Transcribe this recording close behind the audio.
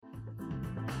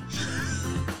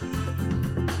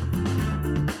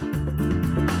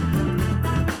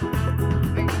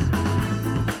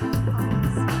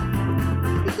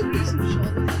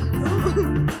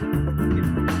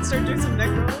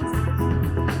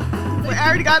I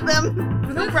already got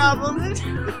them. No problem.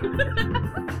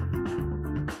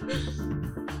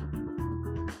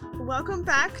 Welcome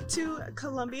back to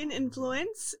Colombian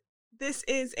Influence. This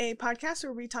is a podcast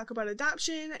where we talk about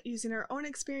adoption using our own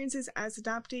experiences as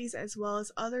adoptees as well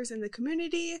as others in the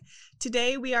community.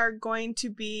 Today we are going to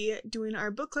be doing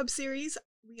our book club series.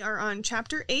 We are on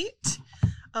chapter 8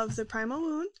 of The Primal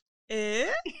Wound.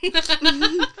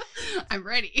 I'm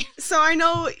ready. So I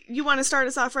know you want to start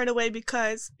us off right away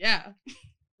because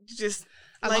just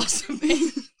I lost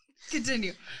something.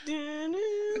 Continue.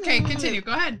 Okay, continue.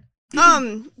 Go ahead.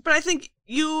 But I think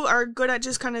you are good at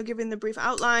just kind of giving the brief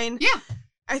outline. Yeah.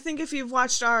 I think if you've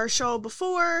watched our show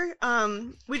before,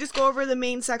 we just go over the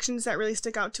main sections that really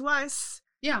stick out to us.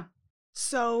 Yeah.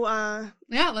 So,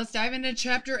 let's dive into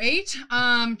chapter 8.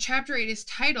 Chapter 8 is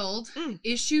titled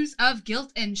Issues of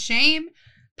Guilt and Shame,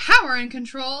 Power and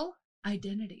Control,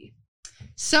 Identity.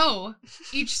 So,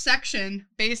 each section,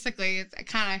 basically, it's a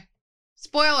kind of,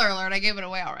 spoiler alert, I gave it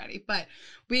away already, but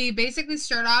we basically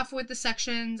start off with the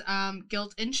sections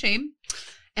guilt and shame,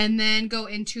 and then go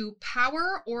into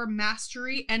power or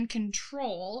mastery and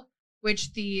control,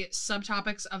 which the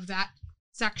subtopics of that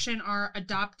section are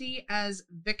adoptee as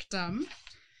victim,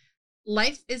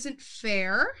 life isn't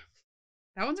fair.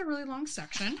 That one's a really long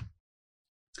section.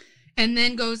 And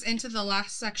then goes into the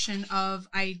last section of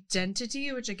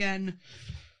identity, which again,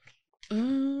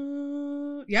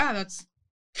 that's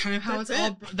kind of how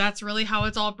that's really how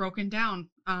it's all broken down.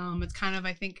 It's kind of,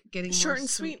 I think, getting short and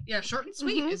sweet. Yeah, short and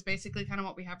sweet is basically kind of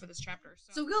what we have for this chapter.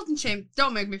 So guilt and shame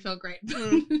don't make me feel great.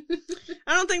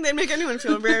 I don't think they'd make anyone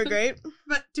feel very great.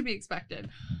 But to be expected.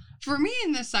 For me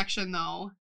in this section,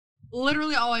 though,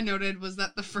 literally all I noted was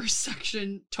that the first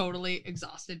section totally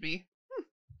exhausted me.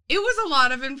 It was a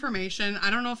lot of information.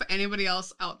 I don't know if anybody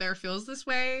else out there feels this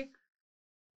way.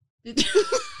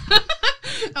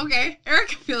 Okay,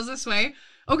 Erica feels this way.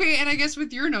 Okay, and I guess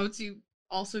with your notes, you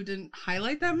also didn't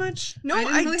highlight that much? No,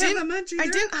 I didn't have that much either. I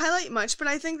didn't highlight much, but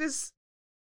I think this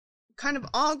kind of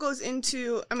all goes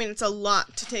into, I mean, it's a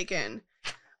lot to take in.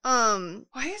 Why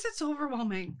is it so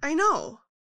overwhelming? I know.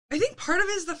 I think part of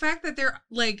it is the fact that they're,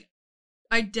 like,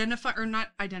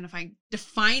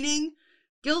 defining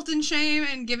guilt and shame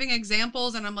and giving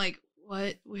examples, and I'm like,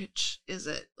 which is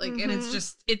it? Like, and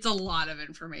it's a lot of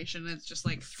information. It's just,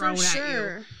 like, thrown at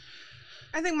you.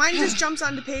 I think mine just jumps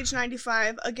onto page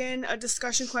 95. Again, a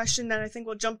discussion question that I think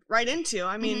we'll jump right into.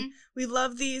 I mean, we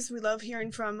love these. We love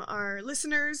hearing from our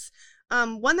listeners.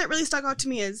 One that really stuck out to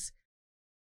me is,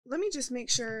 let me just make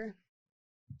sure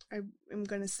I am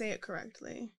going to say it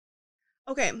correctly.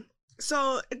 Okay,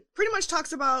 so it pretty much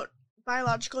talks about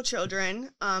biological children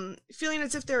feeling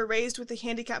as if they're raised with a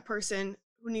handicapped person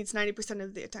who needs 90%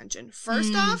 of the attention.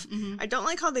 First off, I don't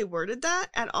like how they worded that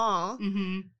at all.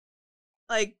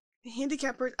 Like,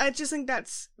 handicapped person, I just think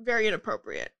that's very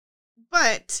inappropriate.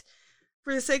 But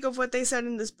for the sake of what they said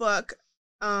in this book,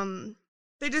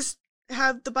 they just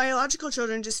have the biological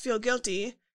children just feel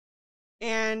guilty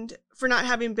and for not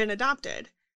having been adopted.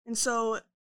 And so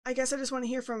I guess I just want to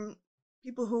hear from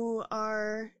people who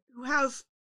have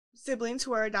siblings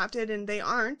who are adopted and they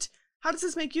aren't. How does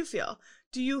this make you feel?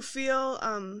 Do you feel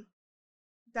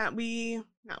that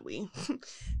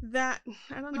that,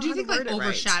 I don't know. Do you think like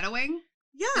overshadowing? Right.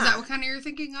 Yeah. Is that what kind of you're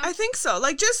thinking of? I think so.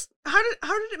 Like, just how did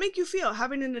it make you feel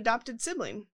having an adopted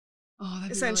sibling? Oh,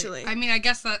 that'd essentially. Really, I mean, I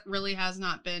guess that really has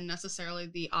not been necessarily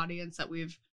the audience that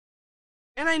we've.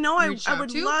 And I know I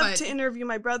would love to interview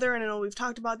my brother, and I know we've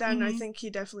talked about that, and I think he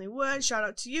definitely would. Shout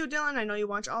out to you, Dylan. I know you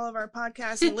watch all of our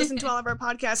podcasts and listen to all of our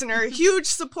podcasts and are a huge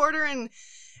supporter and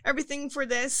everything for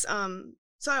this.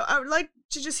 So I would like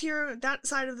to just hear that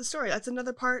side of the story. That's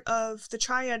another part of the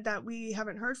triad that we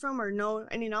haven't heard from or know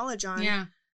any knowledge on. Yeah.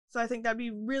 So I think that'd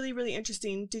be really, really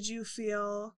interesting. Did you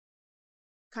feel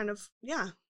kind of,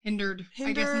 hindered,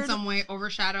 I guess in some way,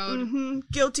 overshadowed?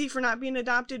 Guilty for not being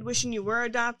adopted, wishing you were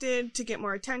adopted to get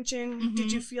more attention?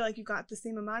 Did you feel like you got the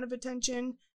same amount of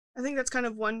attention? I think that's kind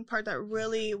of one part that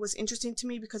really was interesting to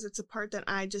me because it's a part that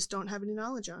I just don't have any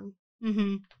knowledge on.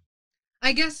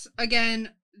 I guess, again,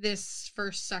 this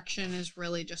first section is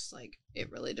really just like,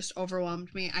 it really just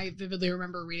overwhelmed me. I vividly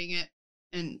remember reading it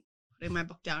and putting my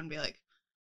book down and be like,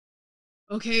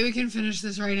 okay, we can finish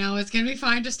this right now. It's going to be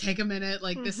fine. Just take a minute.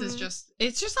 Like, this is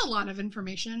it's just a lot of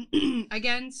information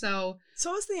again. So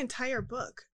is the entire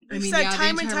book. I mean, said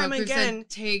time and time again,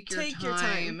 take your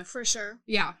time. For sure.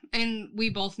 Yeah. And we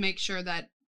both make sure that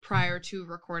prior to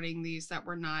recording these that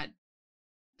we're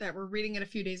reading it a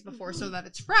few days before so that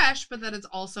it's fresh, but that it's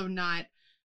also not,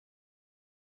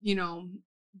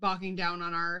 bogging down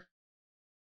on our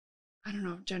I don't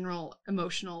know, general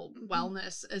emotional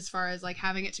wellness as far as like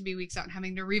having it to be weeks out and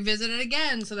having to revisit it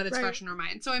again so that it's fresh in our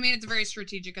mind. So, I mean, it's very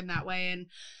strategic in that way.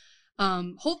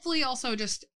 And hopefully also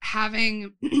just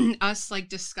having us like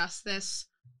discuss this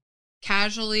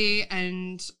casually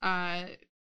and,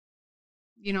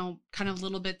 you know, kind of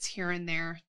little bits here and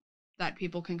there that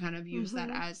people can kind of use that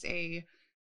as a,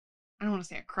 I don't want to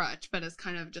say a crutch, but as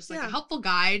kind of just like a helpful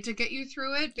guide to get you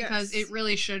through it, because it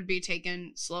really should be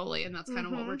taken slowly. And that's kind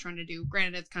of what we're trying to do.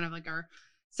 Granted, it's kind of like our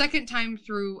second time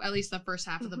through at least the first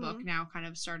half of the book now, kind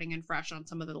of starting in fresh on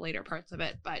some of the later parts of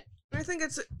it. But I think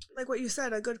it's like what you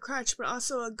said, a good crutch, but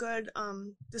also a good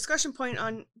discussion point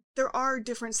on there are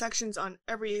different sections on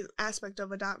every aspect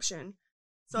of adoption.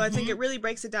 So I think it really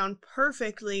breaks it down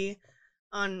perfectly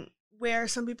on where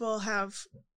some people have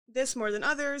this more than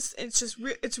others. It's just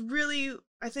it's really,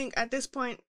 I think at this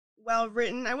point, well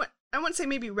written. I wouldn't say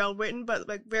maybe well written, but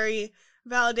like very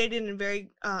validated and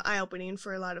very eye-opening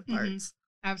for a lot of parts.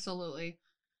 Absolutely.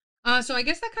 So I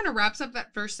guess that kind of wraps up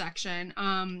that first section.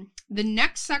 The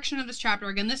next section of this chapter,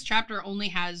 again, this chapter only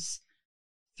has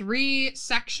 3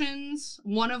 sections,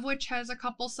 one of which has a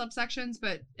couple subsections,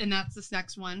 and that's this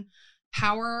next one.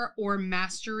 Power or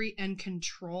mastery and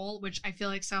control, which I feel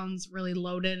like sounds really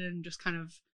loaded and just kind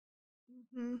of,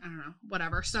 I don't know,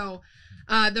 whatever. So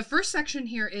the first section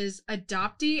here is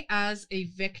adoptee as a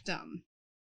victim,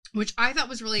 which I thought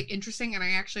was really interesting. And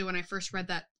I actually, when I first read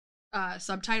that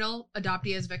subtitle,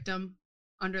 adoptee as victim,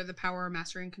 under the power,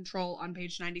 mastery, and control on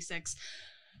page 96,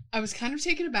 I was kind of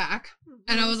taken aback.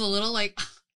 And I was a little like,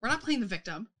 we're not playing the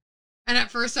victim. And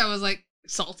at first I was like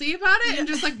salty about it and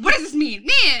just like, what does this mean?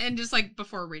 And just like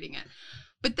before reading it.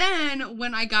 But then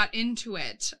when I got into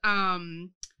it,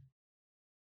 kind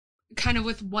of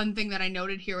with one thing that I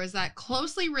noted here was that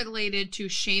closely related to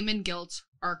shame and guilt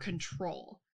are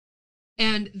control.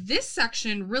 And this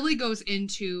section really goes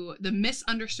into the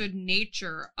misunderstood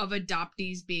nature of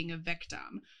adoptees being a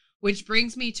victim, which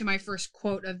brings me to my first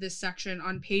quote of this section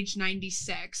on page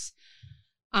 96.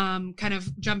 Kind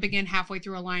of jumping in halfway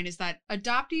through a line, is that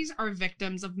adoptees are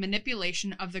victims of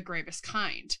manipulation of the gravest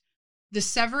kind, the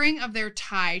severing of their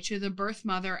tie to the birth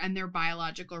mother and their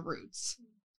biological roots.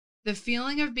 The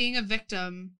feeling of being a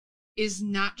victim is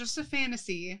not just a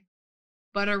fantasy,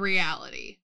 but a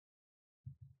reality.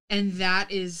 And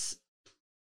that is,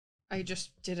 I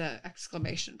just did an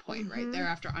exclamation point right there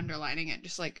after underlining it.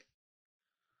 Just like,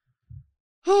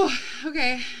 oh,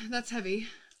 okay, that's heavy.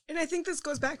 And I think this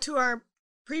goes back to our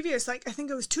previous, like, I think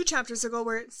it was 2 chapters ago,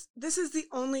 where this is the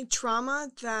only trauma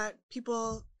that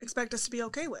people expect us to be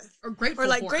okay with. Or grateful for. Or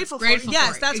like for. grateful for.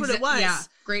 Yes, that's what it was. Yeah,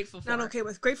 grateful for. Not okay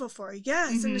with, grateful for.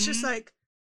 Yes, and it's just like,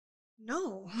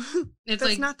 no, that's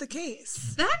like, not the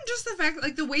case. That and just the fact,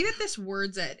 like, the way that this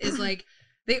words it is like,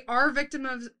 they are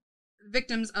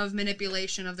victims of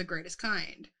manipulation of the greatest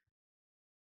kind.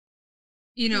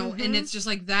 You know, and it's just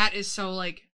like, that is so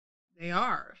like, they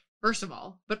are, first of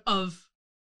all, but of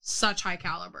such high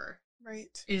caliber.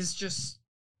 Right. Is just,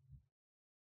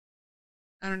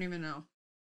 I don't even know.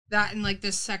 That, and like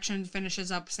this section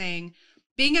finishes up saying,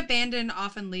 being abandoned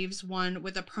often leaves one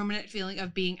with a permanent feeling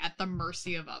of being at the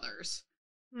mercy of others.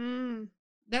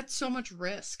 That's so much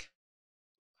risk.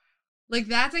 Like,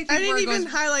 that's, I think, I didn't even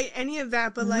highlight any of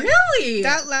that, but like, really?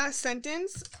 That last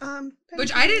sentence,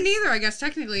 which I didn't either, I guess,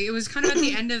 technically. It was kind of at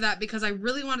the end of that, because I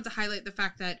really wanted to highlight the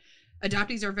fact that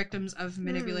adoptees are victims of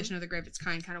manipulation of the gravest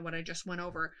kind, kind of what I just went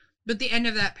over. But the end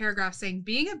of that paragraph saying,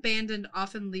 being abandoned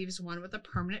often leaves one with a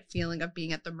permanent feeling of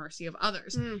being at the mercy of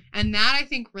others. And that, I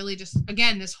think, really just,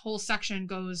 again, this whole section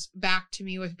goes back to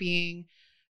me with being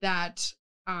that,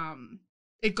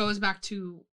 it goes back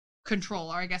to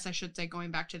control, or I guess I should say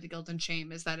going back to the guilt and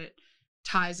shame, is that it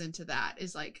ties into that,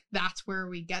 is like, that's where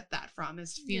we get that from,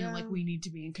 is feeling like we need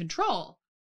to be in control,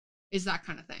 is that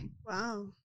kind of thing. Wow.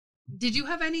 Did you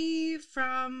have any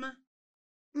from...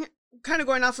 Kind of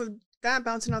going off of that,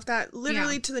 bouncing off that,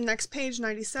 literally to the next page,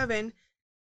 97,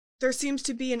 there seems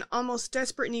to be an almost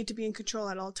desperate need to be in control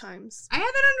at all times. I had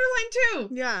that underlined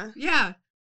too. Yeah. Yeah.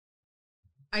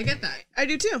 I get that. I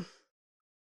do too.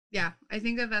 Yeah. I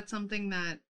think that that's something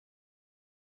that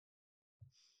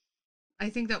I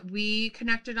think that we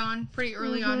connected on pretty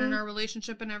early on in our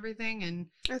relationship and everything. And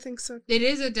I think so. It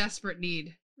is a desperate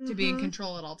need to be in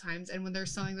control at all times. And when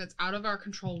there's something that's out of our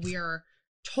control, we are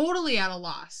totally at a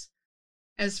loss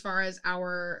as far as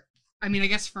our, I mean, I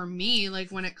guess for me,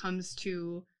 like when it comes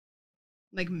to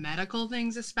like medical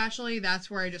things, especially,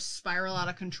 that's where I just spiral out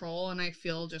of control and I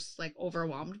feel just like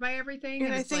overwhelmed by everything.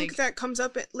 And I think that comes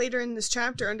up later in this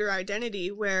chapter under identity,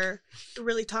 where it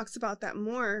really talks about that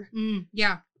more.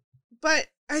 Yeah. But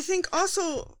I think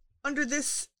also under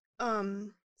this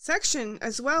section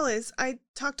as well is I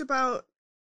talked about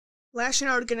lashing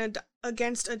out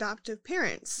against adoptive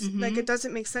parents. Mm-hmm. Like, it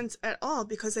doesn't make sense at all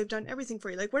because they've done everything for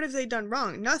you. Like, what have they done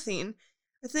wrong? Nothing.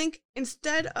 I think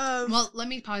instead of... Well, let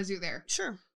me pause you there.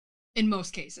 Sure. In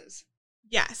most cases.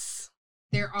 Yes.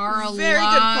 There are a very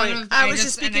lot good point. of... I was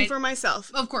just speaking for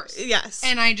myself. Of course. Yes.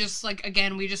 And I just, like,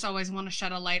 again, we just always want to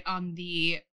shed a light on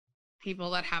the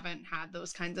people that haven't had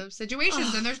those kinds of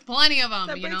situations. And there's plenty of them,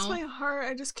 that breaks my heart.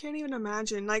 I just can't even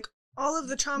imagine. Like, all of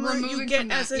the trauma you get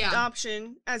as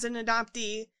adoption, as an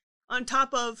adoptee, on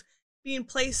top of being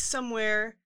placed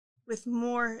somewhere with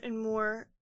more and more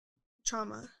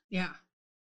trauma. Yeah.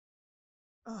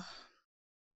 Ugh.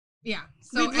 Yeah.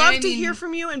 So, we'd love to hear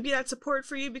from you and be that support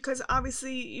for you, because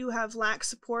obviously you have lacked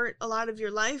support a lot of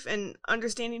your life and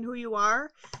understanding who you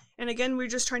are. And again, we're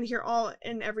just trying to hear all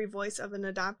and every voice of an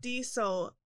adoptee.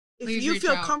 So if please you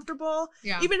feel out. comfortable,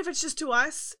 even if it's just to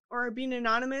us or being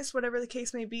anonymous, whatever the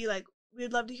case may be, like,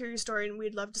 we'd love to hear your story and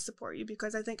we'd love to support you,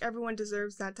 because I think everyone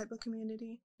deserves that type of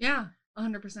community. Yeah,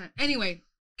 100%. Anyway,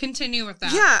 continue with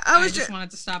that. Yeah, I just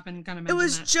wanted to stop and kind of mention it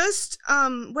was that. Just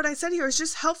what I said here is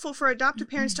just helpful for adoptive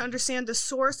parents to understand the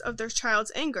source of their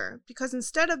child's anger, because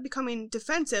instead of becoming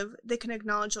defensive, they can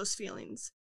acknowledge those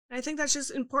feelings. And I think that's just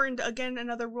important. Again,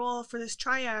 another role for this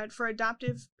triad for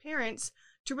adoptive parents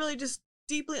to really just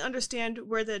deeply understand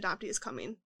where the adoptee is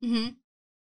coming. Mm-hmm.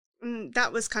 And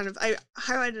that was kind of, I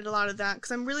highlighted a lot of that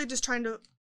because I'm really just trying to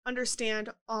understand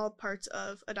all parts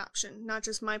of adoption, not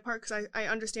just my part, because I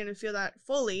understand and feel that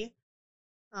fully.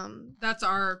 That's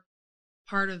our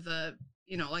part of the,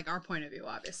 like our point of view,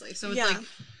 obviously. So it's like,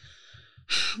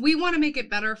 we want to make it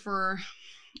better for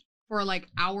like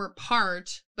our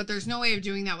part, but there's no way of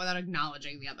doing that without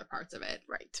acknowledging the other parts of it.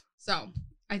 Right. So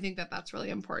I think that that's really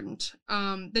important.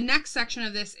 The next section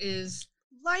of this is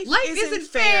life isn't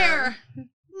fair.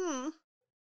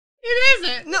 It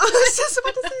isn't. No, I was just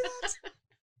about to say that.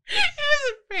 It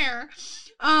isn't fair.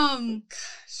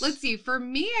 Let's see. For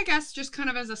me, I guess just kind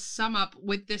of as a sum up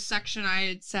with this section, I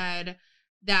had said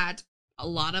that a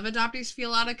lot of adoptees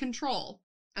feel out of control,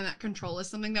 and that control is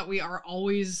something that we are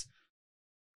always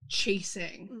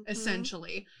chasing,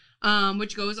 essentially.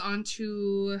 Which goes on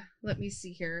to, let me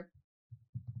see here.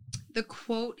 The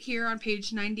quote here on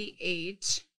page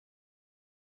 98.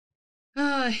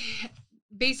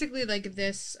 Basically like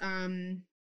this, I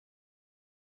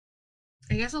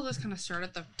guess I'll just kind of start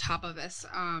at the top of this,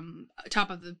 top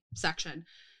of the section.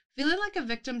 Feeling like a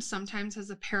victim sometimes has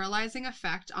a paralyzing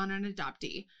effect on an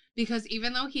adoptee, because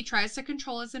even though he tries to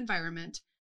control his environment,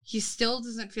 he still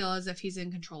doesn't feel as if he's in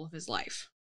control of his life.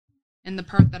 And the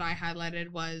part that I highlighted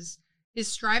was, his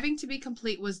striving to be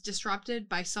complete was disrupted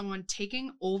by someone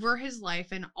taking over his life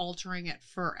and altering it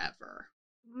forever.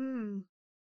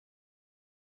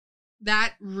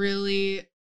 That really,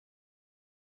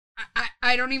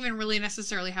 I don't even really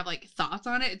necessarily have like thoughts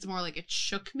on it. It's more like it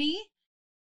shook me,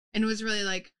 and it was really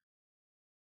like,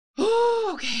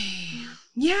 oh, okay,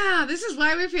 yeah, this is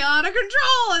why we feel out of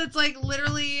control. And it's like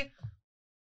literally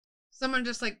someone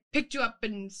just like picked you up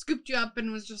and scooped you up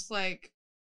and was just like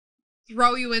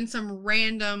throw you in some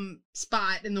random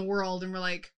spot in the world, and we're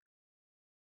like,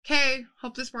 okay,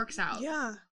 hope this works out.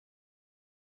 Yeah.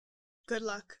 Good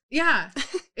luck. Yeah.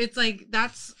 It's like,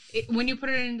 that's it, when you put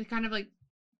it into kind of like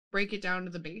break it down to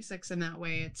the basics in that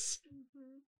way, it's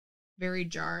very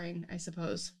jarring, I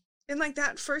suppose. In like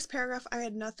that first paragraph, I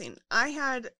had nothing. I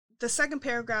had the second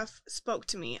paragraph spoke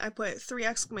to me. I put 3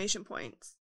 exclamation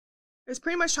points. It was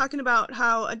pretty much talking about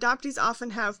how adoptees often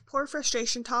have poor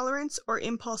frustration tolerance or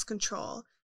impulse control.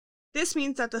 This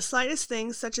means that the slightest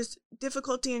things, such as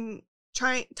difficulty in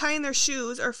tying their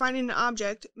shoes or finding an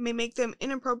object, may make them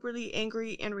inappropriately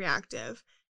angry and reactive.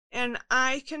 And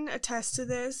I can attest to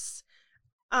this.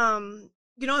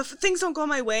 If things don't go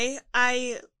my way,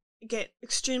 I get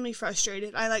extremely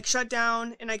frustrated. I like shut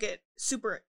down and I get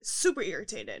super, super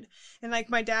irritated. And like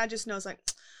my dad just knows like,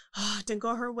 oh, it didn't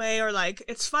go her way, or like,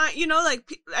 it's fine.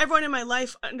 Like everyone in my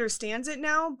life understands it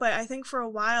now, but I think for a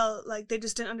while, like they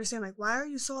just didn't understand, like, why are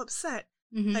you so upset?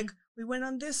 Like, we went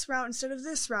on this route instead of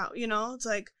this route, it's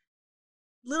like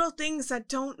little things that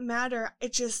don't matter.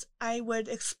 I would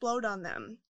explode on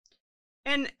them.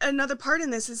 And another part in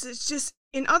this is it's just,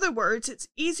 in other words, it's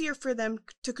easier for them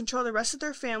to control the rest of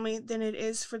their family than it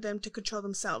is for them to control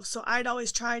themselves. So I'd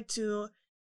always tried to,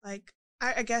 like,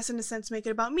 I guess in a sense, make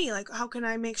it about me. Like, how can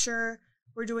I make sure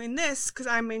we're doing this? Because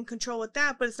I'm in control with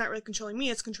that, but it's not really controlling me,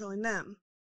 it's controlling them.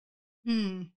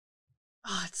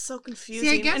 Oh, it's so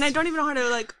confusing. See, and I don't even know how to,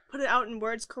 like, put it out in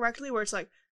words correctly, where it's like,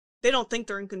 they don't think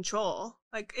they're in control.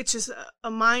 Like, it's just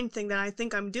a mind thing that I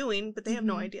think I'm doing, but they have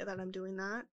no idea that I'm doing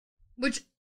that. Which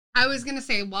I was going to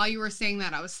say, while you were saying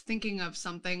that, I was thinking of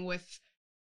something with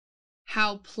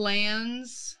how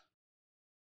plans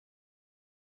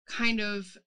kind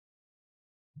of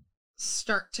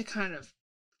start to kind of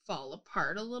fall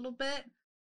apart a little bit.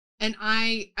 And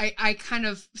I kind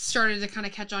of started to kind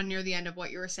of catch on near the end of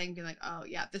what you were saying, being like, oh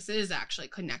yeah, this is actually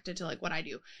connected to like what I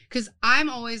do. Because I'm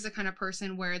always the kind of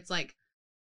person where it's like,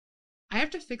 I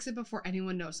have to fix it before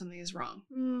anyone knows something is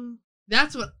wrong.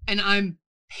 That's what, and I'm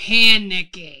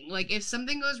panicking. Like if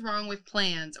something goes wrong with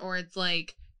plans, or it's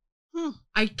like,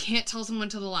 I can't tell someone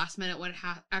till the last minute when it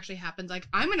actually happens. Like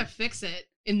I'm going to fix it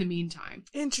in the meantime.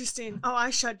 Interesting. Oh,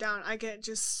 I shut down. I get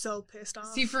just so pissed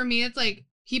off. See, for me, it's like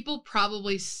people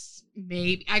probably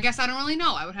maybe, I guess I don't really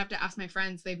know. I would have to ask my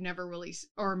friends. They've never really,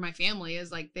 or my family is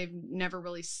like, they've never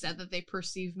really said that they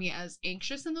perceive me as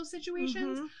anxious in those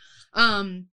situations.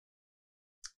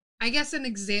 I guess an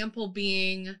example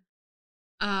being,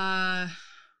 like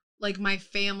my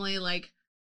family, like,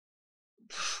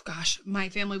 gosh, my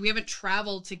family, we haven't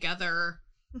traveled together,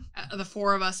 the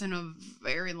four of us, in a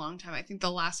very long time. I think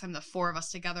the last time the four of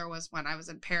us together was when I was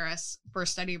in Paris for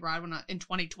study abroad in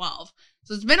 2012.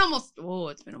 So it's been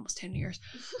almost 10 years.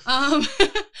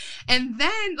 And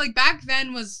then like back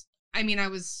then was, I mean, I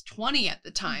was 20 at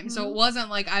the time. So it wasn't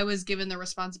like I was given the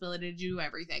responsibility to do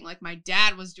everything. Like my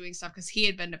dad was doing stuff because he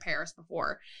had been to Paris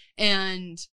before,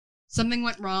 and something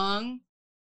went wrong.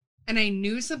 And I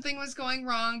knew something was going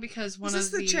wrong because one of the...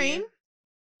 Is this the train?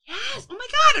 Yes. Oh my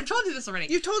God, I've told you this already.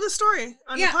 You told the story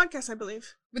on the podcast, I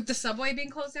believe. With the subway being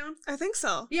closed down? I think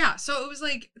so. Yeah, so it was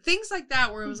like things like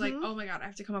that where it was like, oh my God, I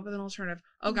have to come up with an alternative.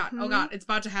 Oh God, it's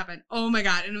about to happen. Oh my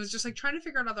God. And it was just like trying to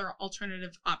figure out other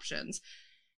alternative options.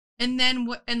 And then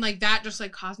like that just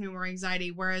like caused me more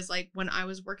anxiety. Whereas like when I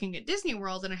was working at Disney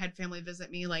World and I had family visit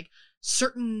me, like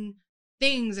certain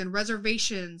things and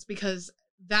reservations, because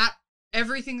that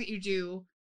everything that you do,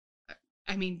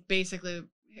 I mean, basically,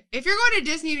 if you're going to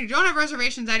Disney and you don't have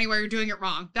reservations anywhere, you're doing it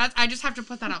wrong. I just have to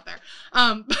put that out there.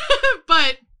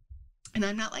 But, and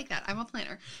I'm not like that. I'm a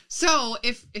planner. So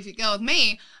if you go with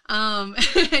me,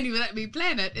 and you let me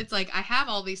plan it, it's like, I have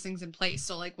all these things in place.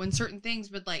 So like when certain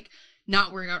things would like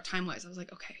not work out time-wise, I was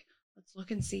like, okay, let's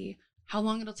look and see how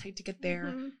long it'll take to get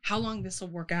there, how long this will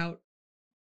work out.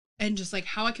 And just like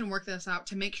how I can work this out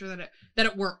to make sure that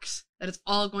it works, that it's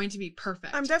all going to be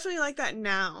perfect. I'm definitely like that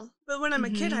now. But when I'm a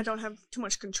kid, I don't have too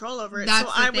much control over it. That's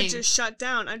so I would just shut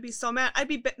down. I'd be so mad. I'd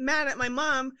be mad at my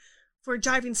mom for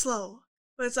driving slow.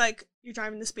 But it's like, you're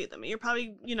driving the speed limit. You're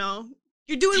probably, you're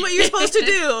doing what you're supposed to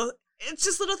do. It's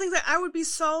just little things that I would be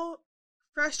so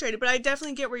frustrated. But I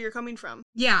definitely get where you're coming from.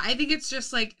 Yeah, I think it's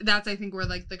just like, that's I think where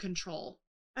like the control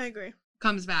I agree.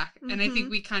 comes back. And I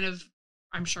think we kind of,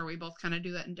 I'm sure we both kind of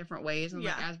do that in different ways. And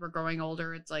like as we're growing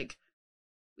older, it's like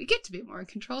we get to be more in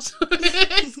control. So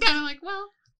it's kind of like, well,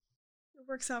 it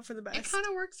works out for the best. It kind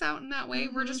of works out in that way.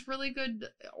 We're just really good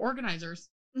organizers.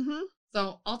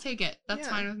 So I'll take it. That's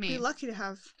fine with me. You're lucky to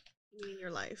have me in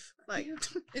your life. Like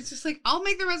it's just like, I'll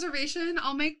make the reservation.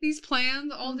 I'll make these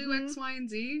plans. I'll do X, Y, and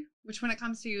Z. Which when it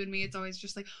comes to you and me, it's always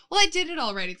just like, well, I did it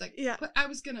already. It's like, but I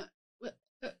was gonna.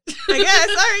 I guess.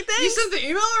 All right, thanks. You sent the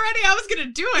email already? I was going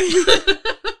to do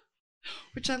it.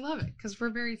 Which I love it because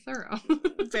we're very thorough.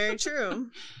 Very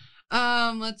true.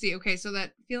 Let's see. Okay, so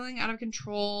that feeling out of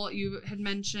control, you had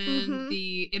mentioned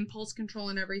the impulse control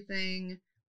and everything.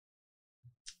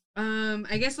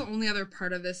 I guess the only other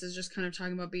part of this is just kind of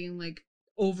talking about being like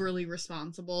overly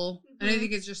responsible. And I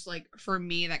think it's just like, for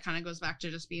me, that kind of goes back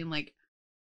to just being like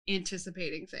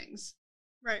anticipating things.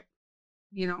 Right.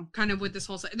 Kind of with this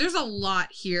whole there's a lot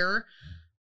here.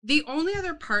 The only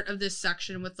other part of this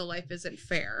section with the life isn't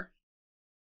fair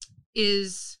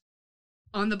is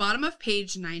on the bottom of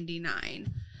page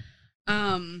 99.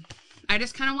 I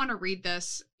just kind of want to read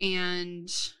this and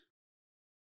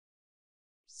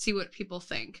see what people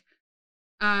think.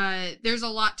 There's a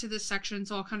lot to this section,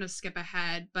 so I'll kind of skip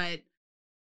ahead, but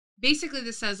basically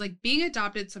this says like being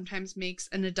adopted sometimes makes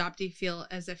an adoptee feel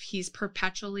as if he's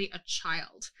perpetually a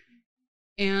child.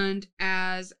 And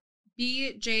as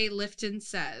B.J. Lifton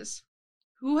says,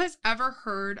 who has ever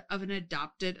heard of an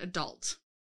adopted adult?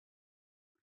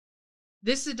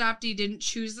 This adoptee didn't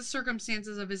choose the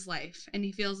circumstances of his life, and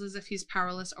he feels as if he's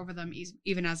powerless over them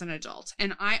even as an adult.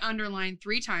 And I underlined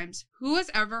 3 times, who has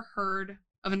ever heard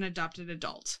of an adopted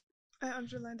adult? I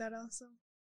underlined that also.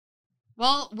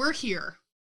 Well, we're here.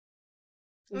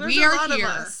 We are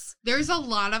here. There's a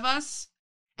lot of us.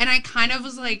 And I kind of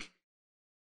was like,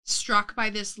 struck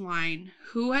by this line,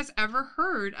 who has ever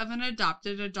heard of an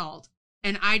adopted adult?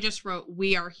 And I just wrote,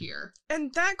 we are here.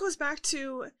 And that goes back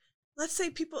to, let's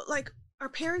say people like, our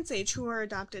parents' age who were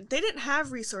adopted, they didn't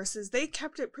have resources. They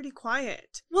kept it pretty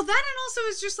quiet. Well, that and also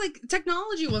it's just like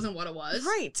technology wasn't what it was.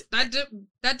 Right. That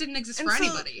didn't exist for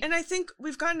anybody. And I think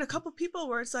we've gotten a couple people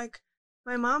where it's like,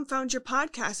 my mom found your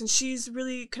podcast and she's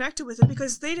really connected with it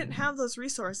because they didn't have those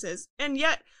resources. And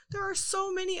yet there are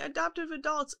so many adoptive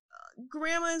adults,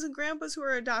 grandmas and grandpas who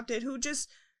are adopted, who just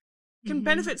can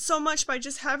benefit so much by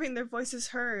just having their voices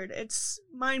heard. It's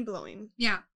mind-blowing.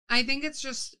 Yeah. I think it's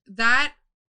just that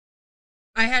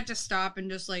I had to stop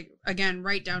and just like, again,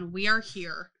 write down, we are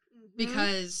here,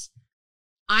 because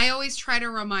I always try to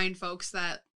remind folks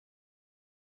that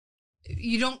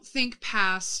you don't think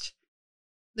past,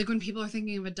 like when people are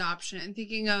thinking of adoption and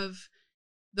thinking of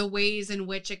the ways in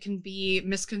which it can be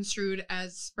misconstrued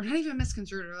as, or not even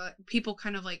misconstrued, or like people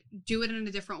kind of like do it in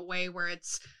a different way where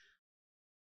it's,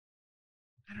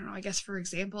 I don't know, I guess for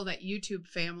example, that YouTube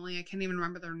family, I can't even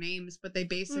remember their names, but they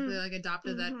basically like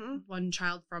adopted that one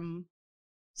child from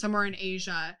somewhere in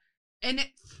Asia, and it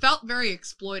felt very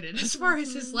exploited as far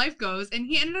as his life goes, and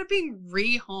he ended up being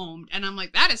rehomed, and I'm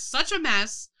like, that is such a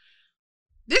mess.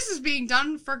 This is being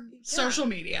done for social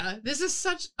media. This is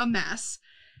such a mess.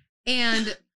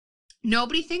 And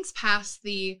nobody thinks past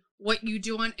the what you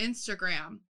do on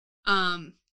Instagram.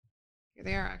 Here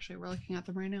they are, actually. We're looking at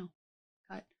them right now.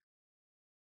 Cut.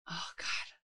 Oh, God.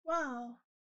 Wow.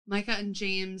 Micah and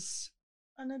James.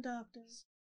 Unadopted.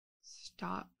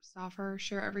 Stoffer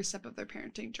share every step of their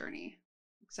parenting journey,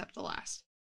 except the last.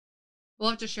 We'll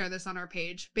have to share this on our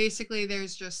page. Basically,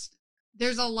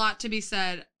 there's a lot to be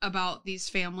said about these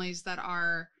families that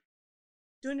are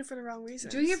doing it for the wrong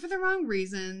reasons. Doing it for the wrong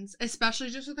reasons, especially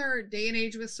just with our day and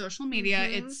age with social media.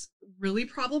 It's really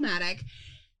problematic.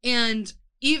 And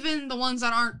even the ones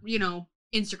that aren't, you know,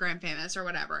 Instagram famous or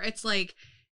whatever, it's like,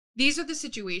 these are the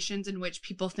situations in which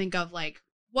people think of like,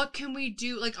 what can we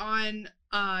do? Like on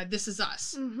This Is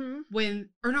Us.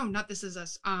 Not This Is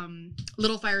Us.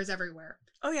 Little Fires Everywhere.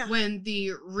 Oh, yeah. When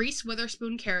the Reese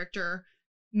Witherspoon character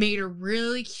made a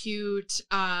really cute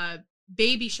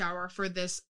baby shower for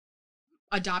this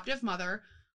adoptive mother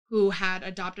who had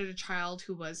adopted a child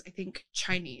who was, I think,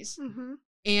 Chinese.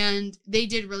 And they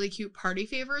did really cute party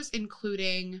favors,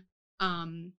 including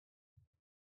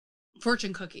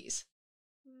fortune cookies.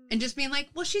 And just being like,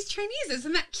 well, she's Chinese.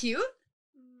 Isn't that cute?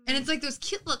 And it's like those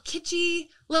cute little kitschy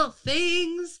little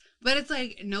things. But it's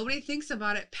like nobody thinks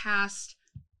about it past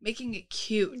making it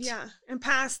cute. Yeah. And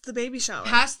past the baby shower.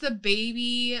 Past the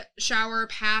baby shower,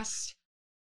 past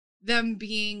them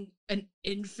being an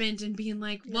infant and being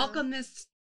like, welcome this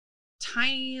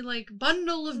tiny like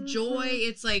bundle of joy.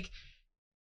 It's like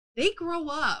they grow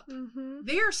up.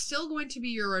 They are still going to be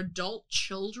your adult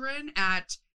children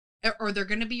or they're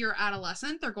going to be your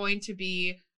adolescent. They're going to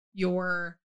be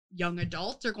your young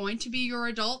adult. They're going to be your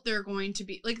adult. They're going to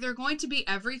be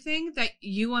everything that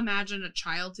you imagine a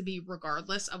child to be,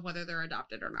 regardless of whether they're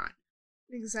adopted or not.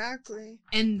 Exactly.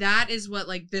 And that is what,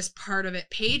 like, this part of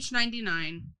it, page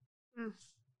 99.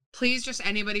 Please, just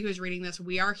anybody who's reading this,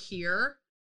 we are here,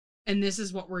 and this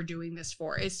is what we're doing this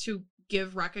for, is to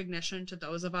give recognition to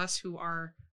those of us who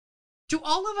are, to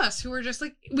all of us who are just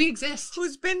like, we exist.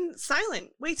 Who's been silent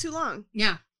way too long.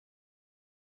 Yeah.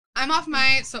 I'm off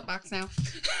my soapbox now.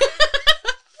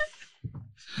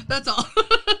 That's all.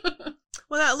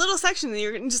 Well, that little section that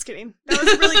you're just kidding. That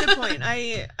was a really good point.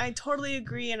 I totally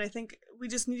agree, and I think we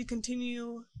just need to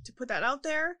continue to put that out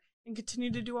there and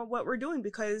continue to do what we're doing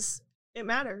because it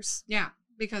matters. Yeah,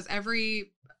 because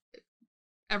every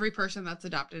person that's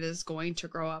adopted is going to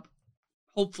grow up,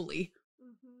 hopefully.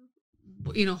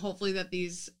 You know, hopefully that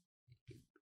this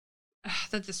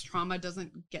trauma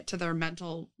doesn't get to their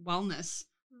mental wellness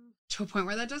to a point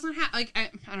where that doesn't happen. Like,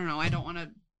 I don't know. I don't want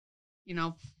to, you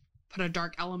know, put a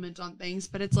dark element on things,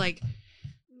 but it's like,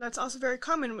 that's also very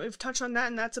common. We've touched on that,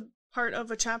 and that's a part of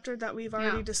a chapter that we've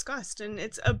already discussed, and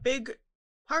it's a big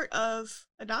part of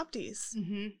adoptees.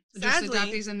 Just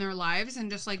adoptees in their lives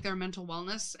and just like their mental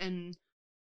wellness and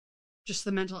just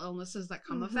the mental illnesses that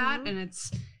come of that. And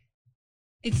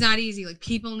it's not easy. Like,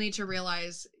 people need to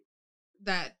realize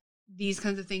that these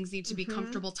kinds of things need to be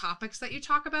comfortable topics that you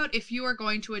talk about. If you are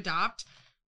going to adopt,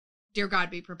 dear God,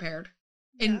 be prepared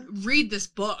and read this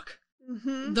book.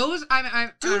 Those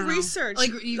I do research.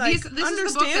 Like this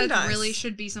is the book that really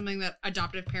should be something that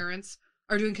adoptive parents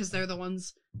are doing because they're the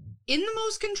ones in the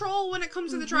most control when it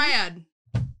comes to the triad.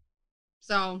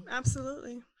 So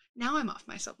absolutely. Now I'm off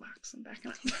my soapbox and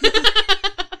backing up.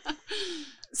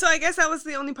 So I guess that was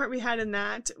the only part we had in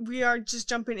that. We are just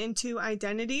jumping into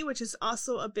identity, which is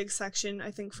also a big section, I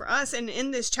think, for us. And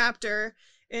in this chapter,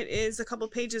 it is a couple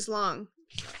pages long.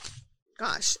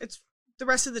 Gosh, it's the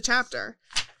rest of the chapter.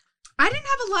 I didn't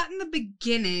have a lot in the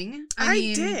beginning. I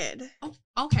mean, did. Oh,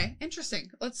 okay.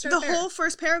 Interesting. Let's start the whole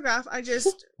first paragraph. I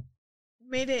just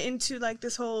made it into like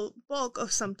this whole bulk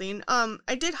of something.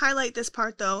 I did highlight this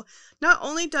part though. Not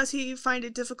only does he find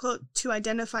it difficult to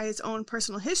identify his own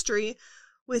personal history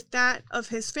with that of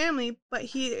his family, but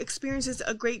he experiences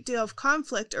a great deal of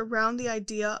conflict around the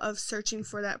idea of searching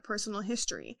for that personal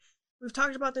history. We've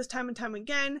talked about this time and time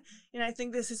again, and I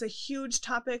think this is a huge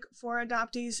topic for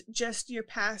adoptees, just your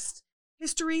past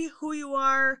history, who you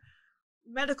are,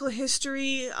 medical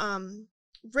history,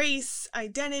 race,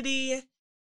 identity.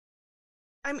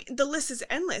 I mean, the list is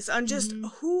endless on just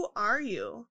who are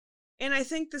you? And I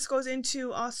think this goes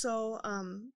into also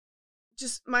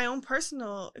just my own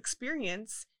personal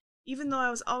experience. Even though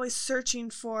I was always searching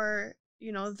for,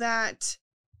 that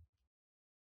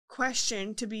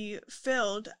question to be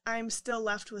filled, I'm still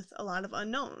left with a lot of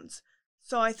unknowns.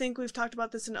 So I think we've talked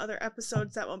about this in other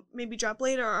episodes that will maybe drop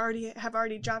later or have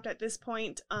already dropped at this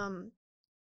point.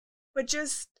 But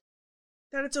just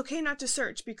that it's okay not to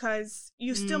search because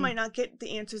you still might not get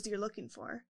the answers that you're looking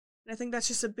for. And I think that's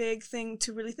just a big thing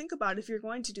to really think about if you're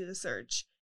going to do the search.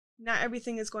 Not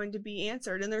everything is going to be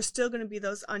answered, and there's still going to be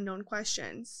those unknown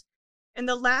questions. And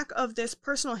the lack of this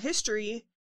personal history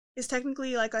is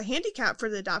technically like a handicap for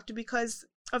the adopted because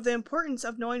of the importance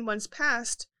of knowing one's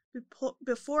past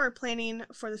before planning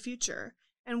for the future.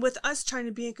 And with us trying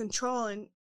to be in control and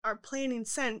our planning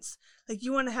sense, like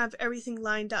you want to have everything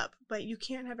lined up, but you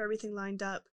can't have everything lined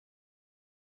up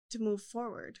to move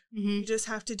forward. You just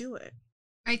have to do it.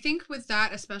 I think with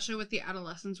that, especially with the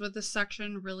adolescents with this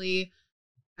section, really,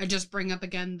 I just bring up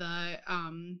again the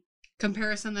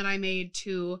comparison that I made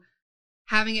to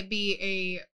having it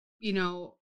be a,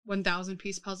 1,000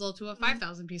 piece puzzle to a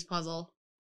 5,000 piece puzzle.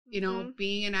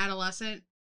 Being an adolescent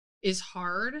is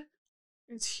hard.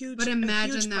 It's huge. But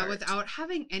imagine that without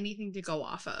having anything to go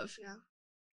off of.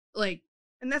 Yeah.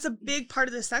 And that's a big part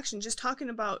of this section, just talking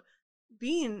about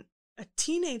being a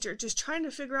teenager, just trying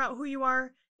to figure out who you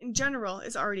are in general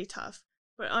is already tough.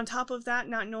 But on top of that,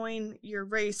 not knowing your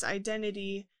race,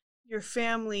 identity, your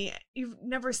family, you've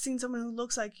never seen someone who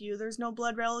looks like you. There's no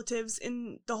blood relatives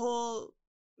in the whole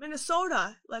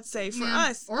Minnesota, let's say, for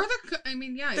us. Or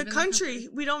the country.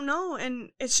 We don't know.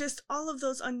 And it's just all of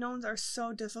those unknowns are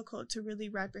so difficult to really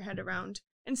wrap your head around.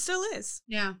 And still is.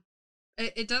 Yeah.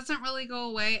 It doesn't really go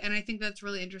away. And I think that's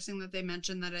really interesting that they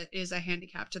mentioned that it is a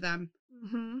handicap to them.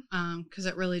 Because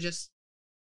it really just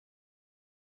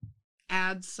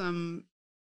adds some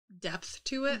depth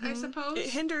to it, I suppose. It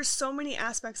hinders so many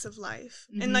aspects of life.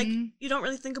 And you don't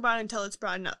really think about it until it's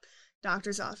brought up.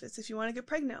 Doctor's office. If you want to get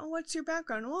pregnant, what's your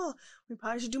background? Well, we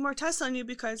probably should do more tests on you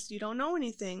because you don't know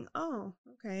anything. Oh,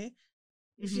 okay.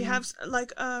 If you have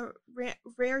like a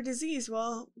rare disease,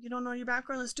 well, you don't know your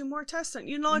background. Let's do more tests on.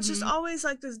 It's just always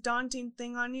like this daunting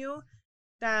thing on you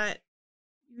that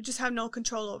you just have no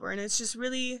control over, and it's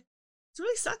really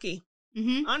sucky.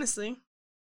 Honestly,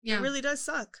 it really does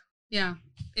suck. Yeah,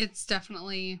 it's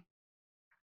definitely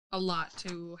a lot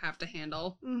to have to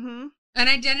handle. And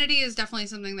identity is definitely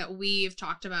something that we've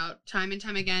talked about time and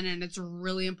time again, and it's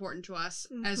really important to us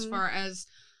as far as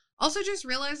also just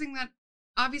realizing that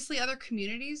obviously other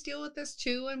communities deal with this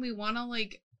too, and we want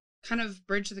to kind of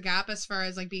bridge the gap as far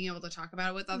as being able to talk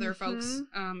about it with other folks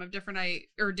of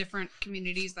different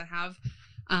communities that have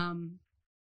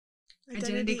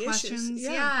identity questions.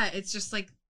 Yeah, it's just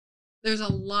there's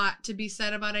a lot to be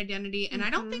said about identity, and I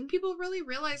don't think people really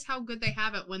realize how good they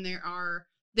have it when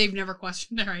they've never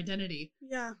questioned their identity.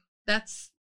 Yeah.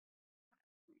 That's,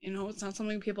 it's not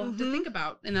something people have to think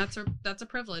about. And that's a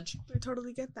privilege. I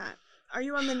totally get that. Are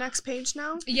you on the next page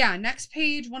now? Yeah, next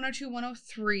page, 102,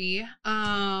 103.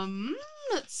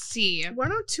 Let's see.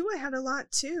 102, I had a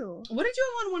lot too. What did you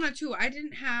have on 102? I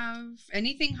didn't have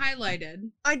anything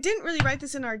highlighted. I didn't really write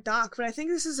this in our doc, but I think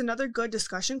this is another good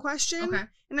discussion question. Okay.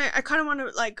 And I kind of want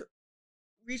to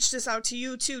reach this out to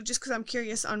you too, just because I'm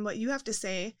curious on what you have to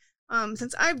say.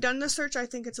 Since I've done the search, I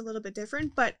think it's a little bit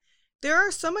different, but there are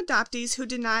some adoptees who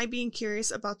deny being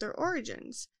curious about their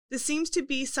origins. This seems to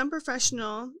be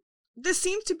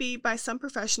by some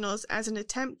professionals as an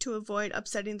attempt to avoid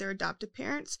upsetting their adoptive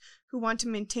parents who want to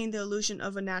maintain the illusion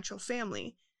of a natural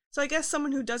family. So I guess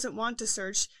someone who doesn't want to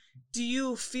search, do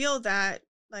you feel that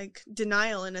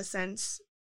denial in a sense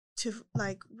to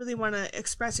really want to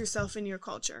express yourself in your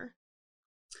culture?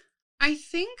 I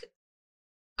think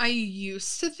I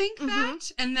used to think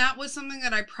that, and that was something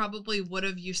that I probably would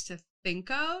have used to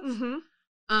think of.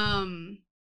 And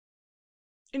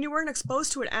you weren't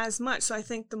exposed to it as much, so I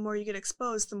think the more you get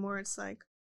exposed, the more it's no,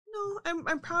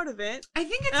 I'm proud of it. I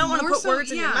think it's I don't want to put so,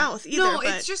 words in your mouth either. No, but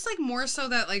it's just like more so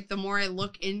that like the more I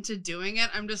look into doing it,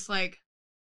 I'm just like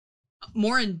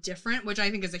more indifferent, which I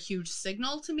think is a huge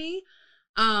signal to me.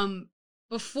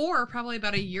 Before, probably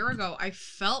about a year ago, I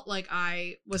felt like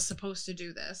I was supposed to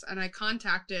do this, and I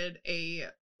contacted a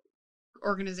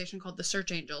organization called the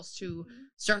Search Angels to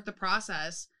start the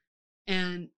process,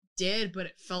 and did, but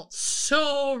it felt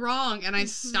so wrong, and I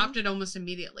stopped it almost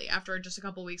immediately after just a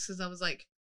couple weeks, because I was like,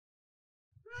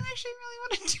 I actually really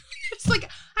want to do this. Like,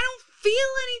 I don't feel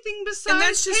anything besides and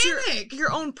that's just panic.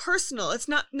 your own personal. It's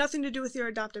nothing to do with your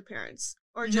adopted parents,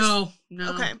 or just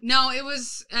no. Okay, no. It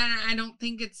was, and I don't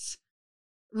think it's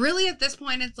really at this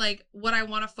point. It's like what I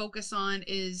want to focus on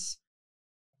is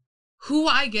who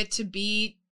I get to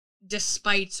be,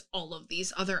 despite all of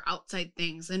these other outside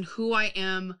things, and who I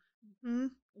am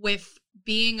with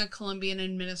being a Colombian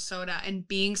in Minnesota and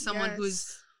being someone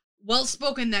who's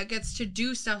well-spoken, that gets to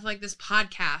do stuff like this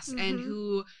podcast and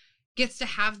who gets to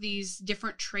have these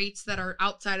different traits that are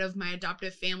outside of my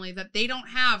adoptive family that they don't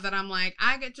have, that I'm like,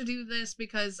 I get to do this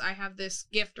because I have this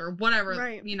gift or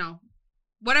whatever, you know,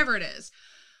 whatever it is.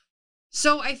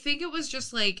 So I think it was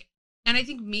just like, and I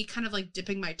think me kind of like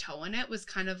dipping my toe in it was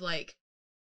kind of like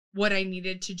what I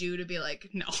needed to do to be like,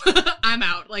 no, I'm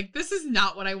out. Like, this is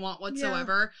not what I want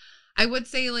whatsoever. I would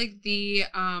say like the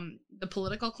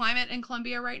political climate in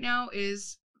Colombia right now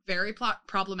is very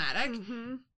problematic.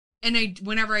 And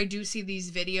whenever I do see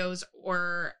these videos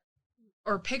or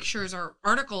pictures or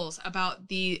articles about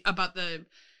the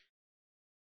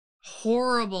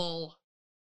horrible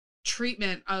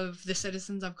treatment of the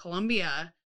citizens of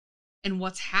Colombia and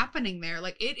what's happening there,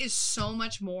 like, it is so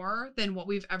much more than what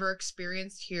we've ever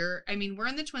experienced here. I mean, we're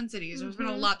in the Twin Cities. There's been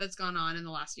a lot that's gone on in the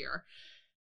last year.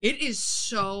 It is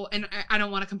so, and I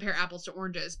don't want to compare apples to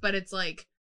oranges, but it's like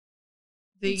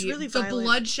it's really the violent.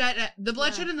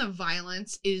 bloodshed and the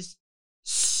violence is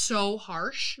so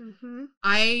harsh.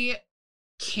 I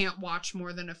can't watch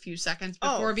more than a few seconds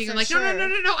before being like, no,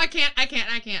 I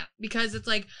can't, because it's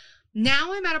like,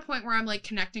 now I'm at a point where I'm like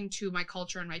connecting to my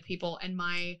culture and my people and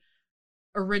my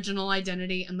original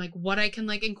identity and like what I can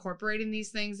like incorporate in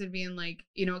these things and being like,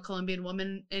 you know, a Colombian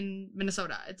woman in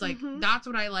Minnesota. It's like, that's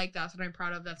what I like. That's what I'm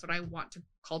proud of. That's what I want to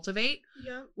cultivate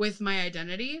with my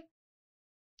identity.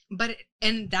 And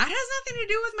that has nothing to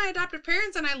do with my adoptive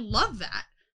parents. And I love that.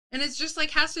 And it's just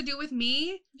like, has to do with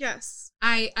me. Yes.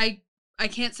 I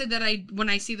can't say that when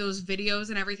I see those videos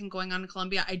and everything going on in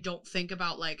Colombia, I don't think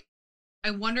about like,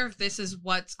 I wonder if this is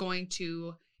what's going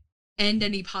to end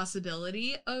any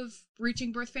possibility of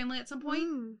reaching birth family at some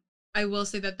point. I will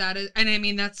say that is, and I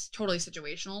mean, that's totally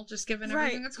situational, just given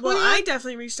everything that's going on. Well, I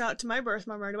definitely reached out to my birth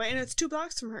mom right away, and it's 2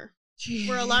 blocks from her. Jeez.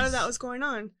 Where a lot of that was going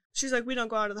on. She's like, we don't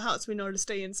go out of the house. We know to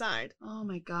stay inside. Oh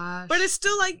my gosh. But it's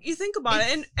still like, you think about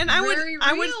it, and I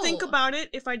would think about it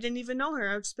if I didn't even know her.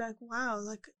 I would just be like, wow,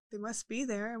 like, they must be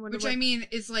there. I mean,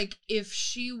 is like,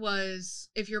 if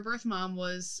your birth mom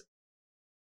was,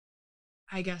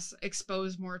 I guess,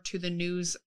 exposed more to the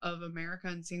news of America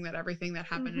and seeing that everything that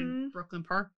happened in Brooklyn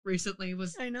Park recently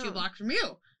was 2 blocks from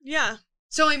you. Yeah.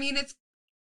 So, I mean,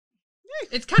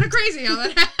 it's kind of crazy how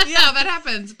that how that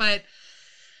happens, but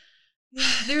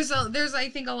there's I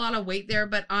think a lot of weight there.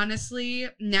 But honestly,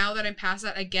 now that I'm past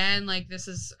that, again, like, this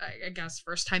is, I guess,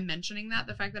 first time mentioning that,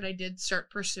 the fact that I did start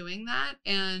pursuing that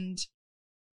and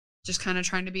just kind of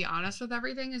trying to be honest with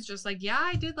everything is just like, yeah,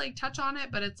 I did like touch on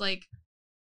it, but it's like,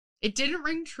 it didn't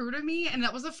ring true to me, and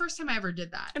that was the first time I ever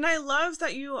did that. And I love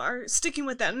that you are sticking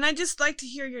with that. And I just like to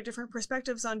hear your different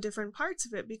perspectives on different parts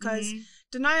of it, because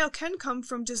denial can come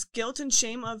from just guilt and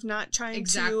shame of not trying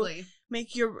to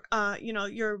make your,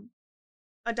 your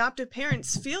adoptive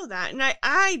parents feel that. And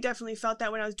I definitely felt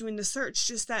that when I was doing the search,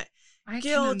 just that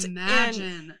guilt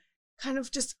and kind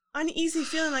of just uneasy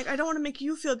feeling like, I don't want to make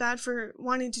you feel bad for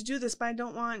wanting to do this, but I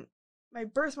don't want my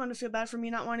birth mom to feel bad for me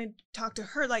not wanting to talk to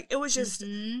her. Like, it was just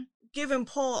give and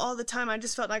pull all the time. I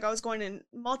just felt like I was going in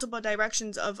multiple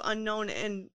directions of unknown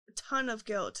and a ton of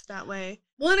guilt that way.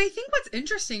 Well, and I think what's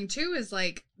interesting too is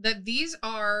like that these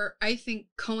are, I think,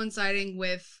 coinciding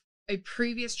with a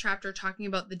previous chapter talking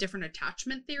about the different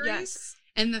attachment theories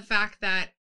and the fact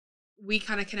that we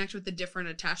kind of connect with the different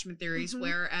attachment theories,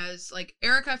 whereas like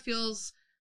Erica feels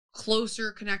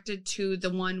closer connected to the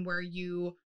one where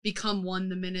you become one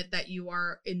the minute that you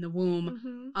are in the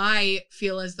womb. I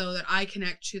feel as though that I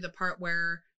connect to the part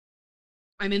where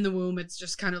I'm in the womb. It's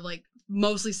just kind of like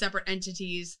mostly separate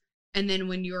entities. And then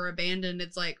when you're abandoned,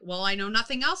 it's like, well, I know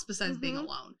nothing else besides being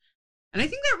alone. And I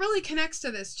think that really connects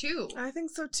to this too. I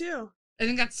think so too. I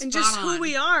think that's and just who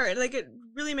we are. Like, it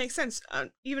really makes sense.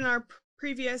 Even our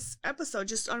previous episode,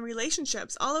 just on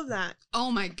relationships, all of that.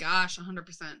 Oh my gosh,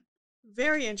 100%.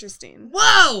 Very interesting.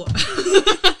 Whoa!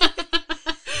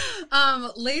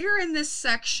 Later in this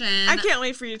section... I can't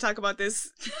wait for you to talk about this.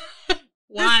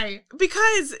 Why?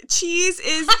 Because cheese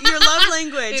is your love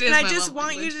language. And I just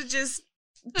want you to just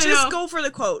go for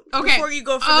the quote before you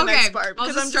go for the next part.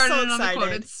 Because I'm just so excited. On the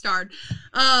quote. It's starred.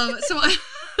 So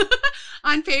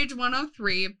on page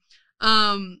 103,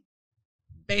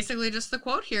 basically just the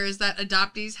quote here is that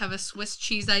adoptees have a Swiss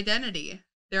cheese identity.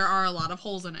 There are a lot of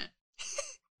holes in it.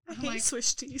 I hate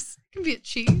Swiss cheese. It can be a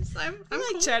cheese. I like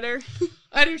cool. cheddar.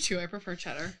 I do too. I prefer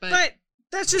cheddar. But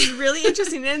that's just really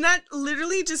interesting. And that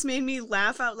literally just made me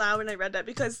laugh out loud when I read that.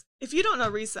 Because if you don't know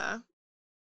Risa,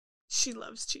 she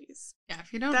loves cheese. Yeah,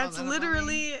 if you don't that's know that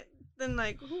literally, then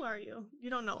like, who are you? You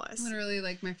don't know us. Literally,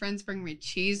 like, my friends bring me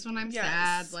cheese when I'm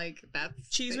sad. Like, that's...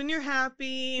 Cheese when you're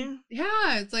happy.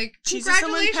 Yeah, it's like, cheese if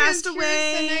someone passed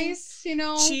away. Here's a nice, you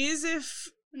know... Cheese if...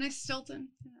 A nice Stilton,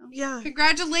 you know. Yeah.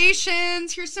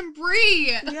 Congratulations, here's some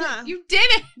brie. Yeah. You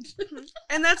did it.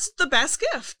 And that's the best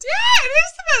gift. Yeah, it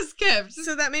is the best gift.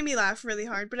 So that made me laugh really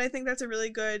hard, but I think that's a really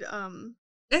good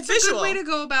it's visual. A good way to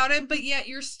go about it, but yet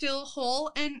you're still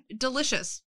whole and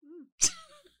delicious.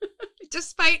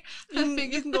 Despite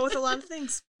you can go with a lot of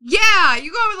things. Yeah,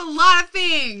 you go with a lot of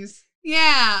things.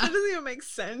 Yeah. That doesn't even make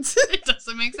sense. It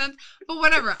doesn't make sense. But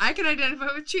whatever. I can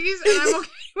identify with cheese and I'm okay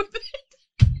with it.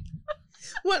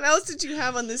 What else did you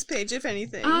have on this page, if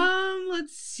anything?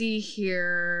 Let's see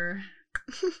here.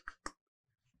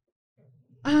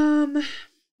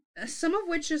 Some of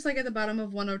which is like at the bottom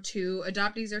of 102.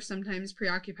 Adoptees are sometimes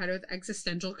preoccupied with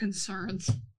existential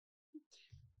concerns.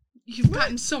 You've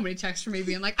gotten so many texts from me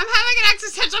being like, I'm having an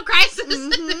existential crisis.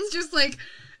 Mm-hmm. It's just like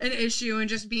an issue and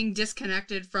just being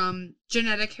disconnected from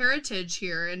genetic heritage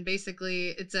here. And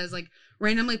basically it says like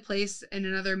randomly placed in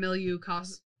another milieu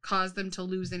cause them to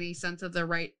lose any sense of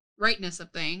the rightness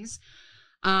of things.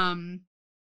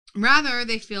 Rather,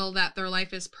 they feel that their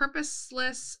life is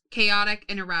purposeless, chaotic,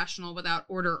 and irrational without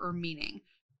order or meaning.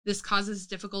 This causes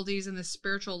difficulties in the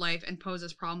spiritual life and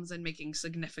poses problems in making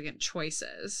significant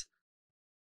choices.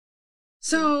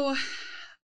 So, I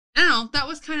don't know, that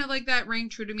was kind of like that rang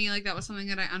true to me. Like that was something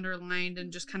that I underlined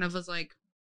and just kind of was like,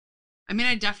 I mean,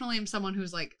 I definitely am someone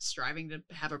who's like striving to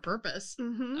have a purpose.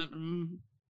 Mm-hmm.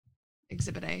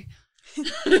 Exhibit A.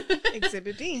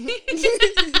 Exhibit B.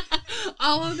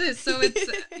 All of this. So it's,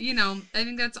 you know, I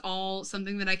think that's all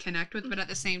something that I connect with, but at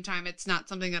the same time, it's not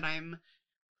something that I'm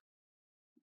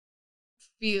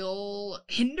feel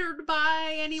hindered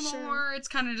by anymore. Sure. It's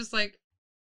kind of just like,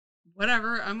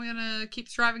 whatever, I'm gonna keep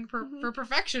striving for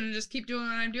perfection and just keep doing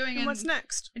what I'm doing. And what's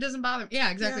next? It doesn't bother me.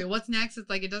 Yeah, exactly. Yeah. What's next? It's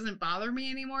like, it doesn't bother me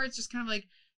anymore. It's just kind of like,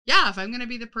 yeah, if I'm gonna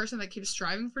be the person that keeps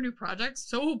striving for new projects,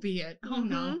 so be it. Oh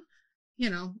no. You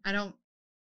know, I don't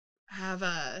have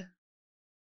I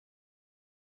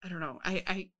don't know.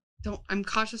 I'm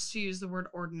cautious to use the word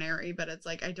ordinary, but it's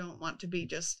like, I don't want to be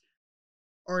just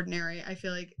ordinary. I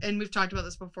feel like, and we've talked about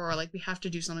this before, like we have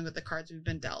to do something with the cards we've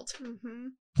been dealt. Mm-hmm.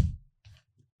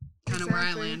 Kind of where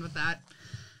I land with that.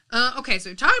 Okay,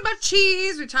 so we talked about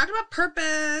cheese. We talked about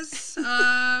purpose.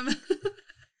 That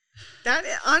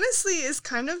honestly is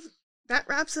kind of, that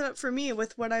wraps it up for me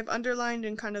with what I've underlined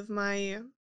in kind of my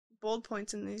bold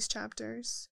points in these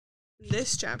chapters.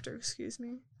 This chapter, excuse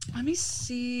me. Let me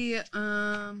see.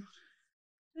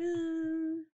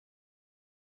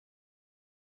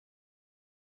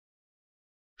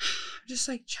 Just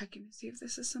like checking to see if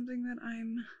this is something that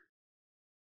I'm...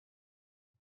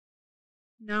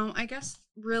 No, I guess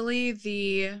really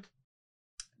the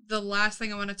last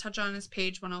thing I want to touch on is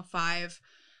page 105.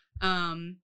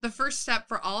 The first step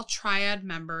for all triad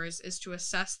members is to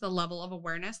assess the level of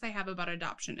awareness they have about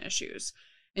adoption issues.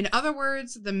 In other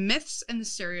words, the myths and the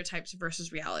stereotypes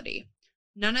versus reality.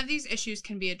 None of these issues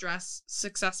can be addressed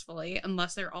successfully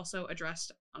unless they're also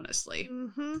addressed honestly.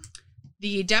 Mm-hmm.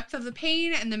 The depth of the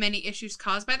pain and the many issues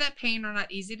caused by that pain are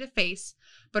not easy to face,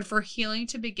 but for healing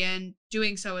to begin,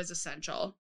 doing so is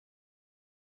essential.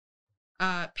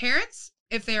 Parents,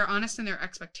 if they are honest in their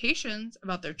expectations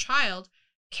about their child,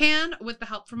 can, with the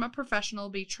help from a professional,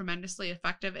 be tremendously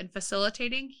effective in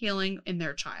facilitating healing in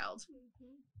their child.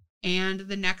 Mm-hmm. And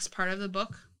the next part of the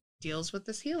book deals with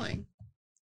this healing.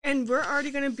 And we're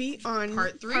already going to be on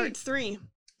part 3.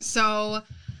 So,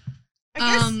 I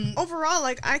guess overall,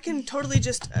 like, I can totally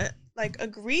just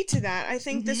agree to that. I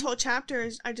think this whole chapter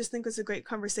is, I just think was a great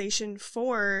conversation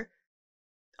for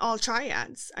all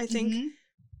triads. I think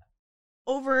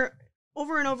over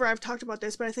and over I've talked about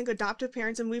this, but I think adoptive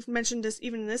parents, and we've mentioned this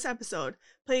even in this episode,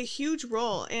 play a huge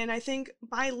role. And I think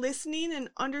by listening and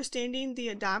understanding the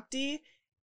adoptee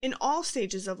in all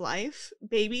stages of life,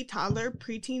 baby, toddler,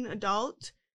 preteen,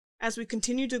 adult, as we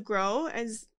continue to grow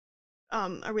as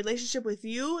a relationship with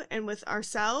you and with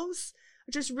ourselves,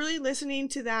 just really listening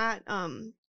to that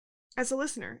as a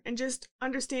listener and just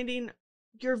understanding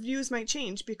your views might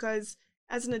change because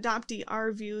as an adoptee,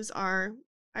 our views are,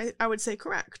 I would say,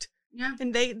 correct. Yeah.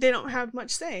 And they don't have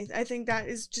much say. I think that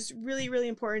is just really, really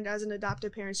important as an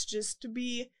adoptive parent, just to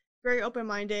be very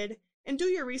open-minded and do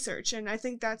your research. And I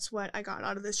think that's what I got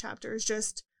out of this chapter is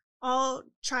just all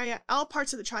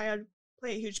parts of the triad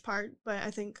play a huge part. But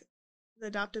I think the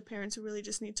adoptive parents really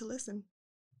just need to listen.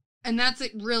 And that's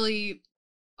really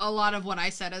a lot of what I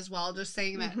said as well, just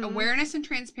saying that awareness and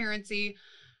transparency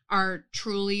are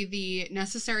truly the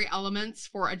necessary elements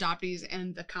for adoptees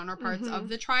and the counterparts of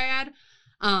the triad.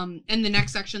 And the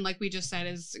next section, like we just said,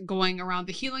 is going around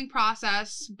the healing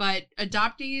process. But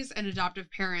adoptees and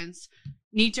adoptive parents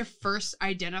need to first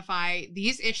identify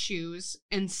these issues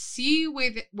and see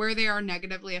where they are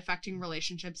negatively affecting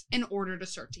relationships in order to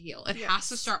start to heal. It has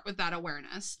to start with that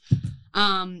awareness.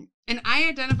 And I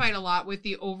identified a lot with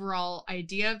the overall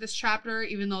idea of this chapter,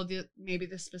 even though maybe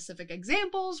the specific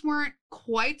examples weren't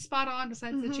quite spot on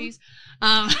besides the cheese.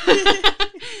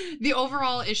 The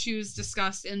overall issues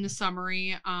discussed in the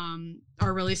summary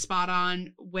are really spot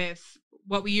on with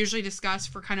what we usually discuss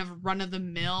for kind of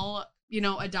run-of-the-mill,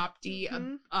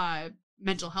 adoptee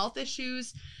mental health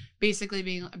issues, basically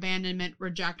being abandonment,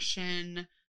 rejection,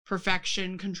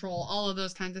 perfection, control, all of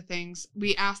those kinds of things.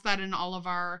 We ask that in all of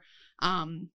our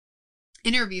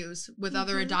interviews with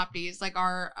other adoptees. Like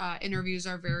our interviews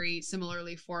are very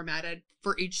similarly formatted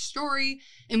for each story,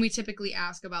 and we typically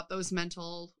ask about those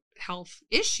mental health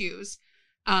issues,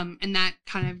 and that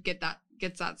kind of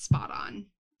gets that spot on.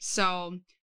 So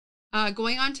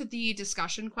going on to the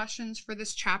discussion questions for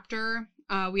this chapter,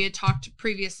 we had talked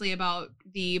previously about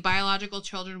the biological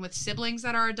children with siblings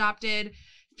that are adopted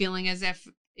feeling as if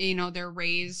they're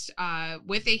raised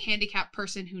with a handicapped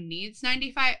person who needs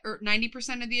 95 or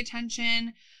 90% of the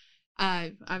attention.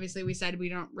 Obviously, we said we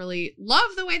don't really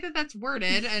love the way that that's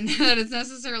worded and that it's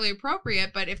necessarily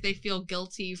appropriate, but if they feel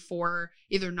guilty for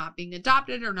either not being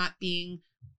adopted or not being,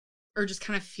 or just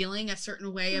kind of feeling a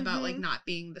certain way about like not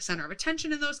being the center of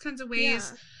attention in those kinds of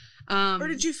ways. Yeah. Or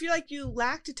did you feel like you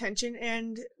lacked attention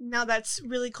and now that's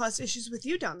really caused issues with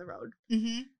you down the road?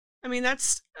 I mean,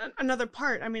 that's another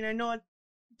part. I mean, I know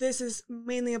this is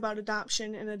mainly about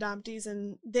adoption and adoptees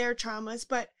and their traumas,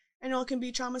 but I know it can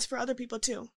be traumas for other people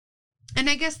too. And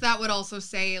I guess that would also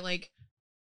say, like,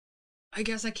 I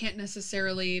guess I can't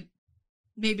necessarily,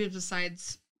 maybe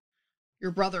besides your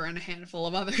brother and a handful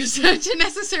of others, to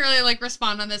necessarily like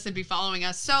respond on this and be following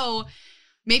us. So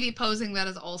maybe posing that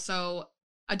as also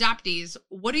adoptees,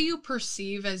 what do you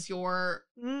perceive as your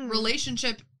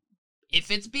relationship if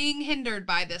it's being hindered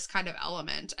by this kind of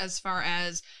element, as far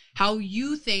as how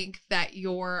you think that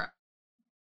your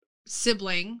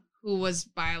sibling who was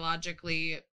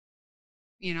biologically,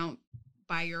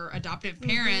 by your adoptive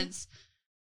parents,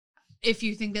 if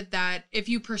you think if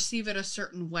you perceive it a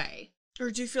certain way. Or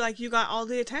do you feel like you got all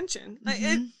the attention? Like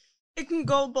it can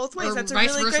go both ways. Or that's a vice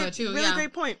really versa great, too, really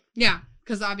great point. Yeah,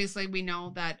 because obviously we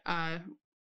know that our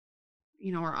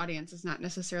audience is not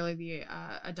necessarily the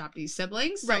adoptee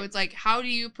siblings. So it's like, how do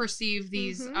you perceive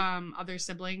these other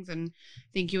siblings? And I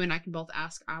think you and I can both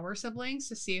ask our siblings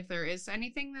to see if there is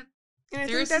anything that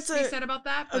there is to be said about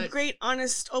that. A great,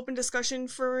 honest, open discussion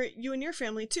for you and your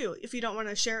family too. If you don't want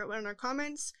to share it in our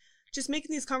comments, just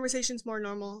making these conversations more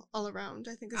normal all around,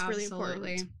 I think is really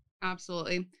important.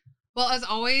 Absolutely. Well, as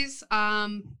always,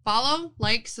 follow,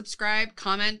 like, subscribe,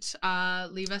 comment,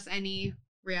 leave us any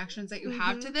reactions that you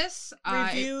have to this.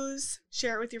 Reviews,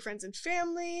 share it with your friends and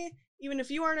family. Even if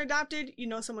you aren't adopted, you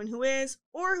know someone who is,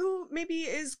 or who maybe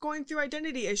is going through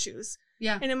identity issues.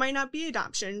 Yeah. And it might not be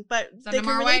adoption, but they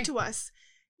can relate to us.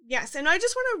 Yes, and I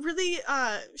just want to really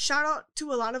shout out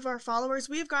to a lot of our followers.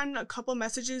 We have gotten a couple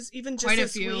messages even just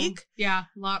this week. Yeah,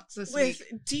 lots this week.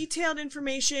 With detailed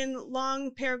information,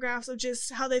 long paragraphs of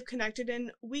just how they've connected,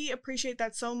 and we appreciate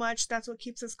that so much. That's what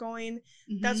keeps us going.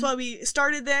 That's why we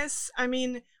started this. I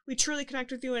mean, we truly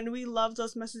connect with you, and we love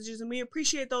those messages, and we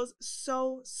appreciate those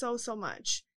so, so, so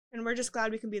much. And we're just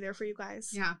glad we can be there for you guys.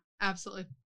 Yeah, absolutely.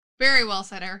 Very well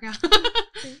said, Erica.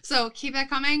 So keep that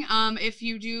coming. If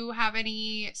you do have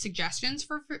any suggestions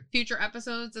for future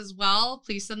episodes as well,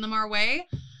 please send them our way.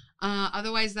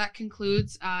 Otherwise, that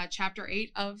concludes Chapter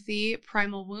 8 of The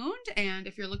Primal Wound. And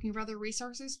if you're looking for other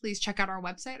resources, please check out our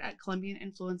website at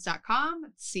ColumbianInfluence.com.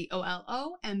 It's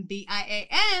COLOMBIAN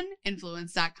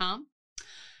influence.com.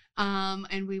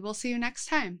 And we will see you next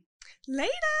time. Later.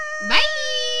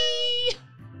 Bye.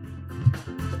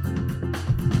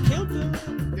 Feel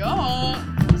good. Yeah.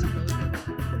 That was a really good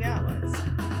one. Yeah, it was.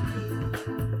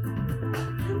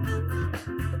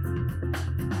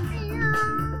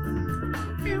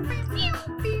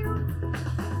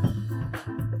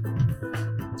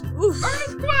 Oof.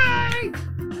 Earthquake!